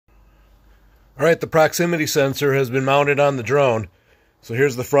Alright, the proximity sensor has been mounted on the drone. So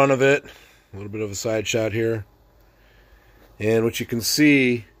here's the front of it. A little bit of a side shot here. And what you can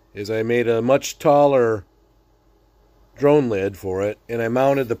see is I made a much taller drone lid for it, and I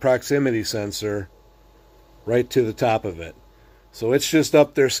mounted the proximity sensor right to the top of it. So it's just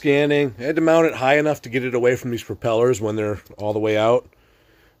up there scanning. I had to mount it high enough to get it away from these propellers when they're all the way out,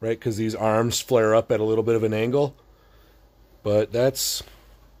 right? Because these arms flare up at a little bit of an angle. But that's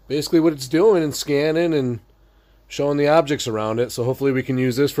basically what it's doing, and scanning and showing the objects around it. So hopefully we can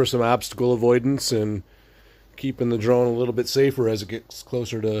use this for some obstacle avoidance and keeping the drone a little bit safer as it gets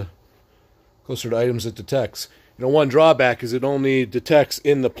closer to items it detects. You know, one drawback is it only detects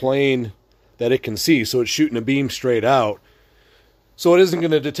in the plane that it can see, so it's shooting a beam straight out. So it isn't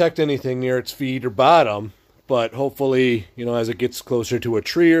going to detect anything near its feet or bottom, but hopefully, you know, as it gets closer to a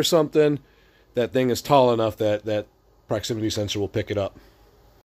tree or something, that thing is tall enough that that proximity sensor will pick it up.